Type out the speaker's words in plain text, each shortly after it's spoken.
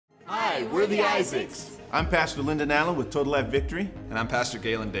Hi, we're the Isaacs. I'm Pastor Lyndon Allen with Total Life Victory. And I'm Pastor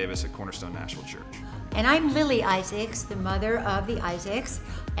Galen Davis at Cornerstone Nashville Church. And I'm Lily Isaacs, the mother of the Isaacs,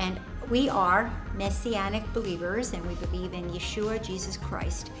 and we are Messianic believers, and we believe in Yeshua, Jesus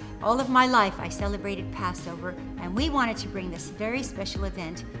Christ. All of my life I celebrated Passover, and we wanted to bring this very special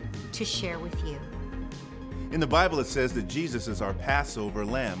event to share with you. In the Bible it says that Jesus is our Passover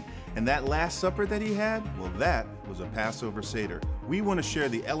lamb, and that Last Supper that he had, well, that was a Passover Seder. We want to share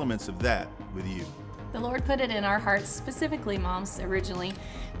the elements of that with you. The Lord put it in our hearts, specifically moms originally,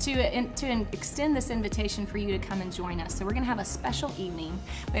 to extend this invitation for you to come and join us. So we're going to have a special evening.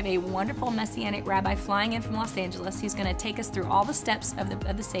 We have a wonderful Messianic rabbi flying in from Los Angeles. He's going to take us through all the steps of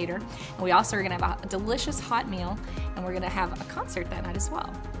the Seder. And we also are going to have a delicious hot meal, and we're going to have a concert that night as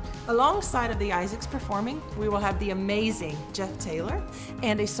well. Alongside of the Isaacs performing, we will have the amazing Jeff Taylor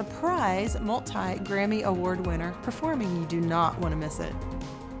and a surprise multi-Grammy Award winner performing. You do not want to miss it.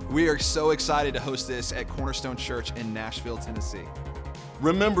 We are so excited to host this at Cornerstone Church in Nashville, Tennessee.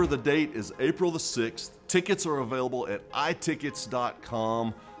 Remember, the date is April the 6th. Tickets are available at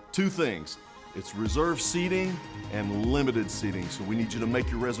itickets.com. Two things, it's reserved seating and limited seating, so we need you to make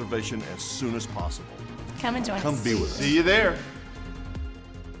your reservation as soon as possible. Come and join us. Come be with us. See you there.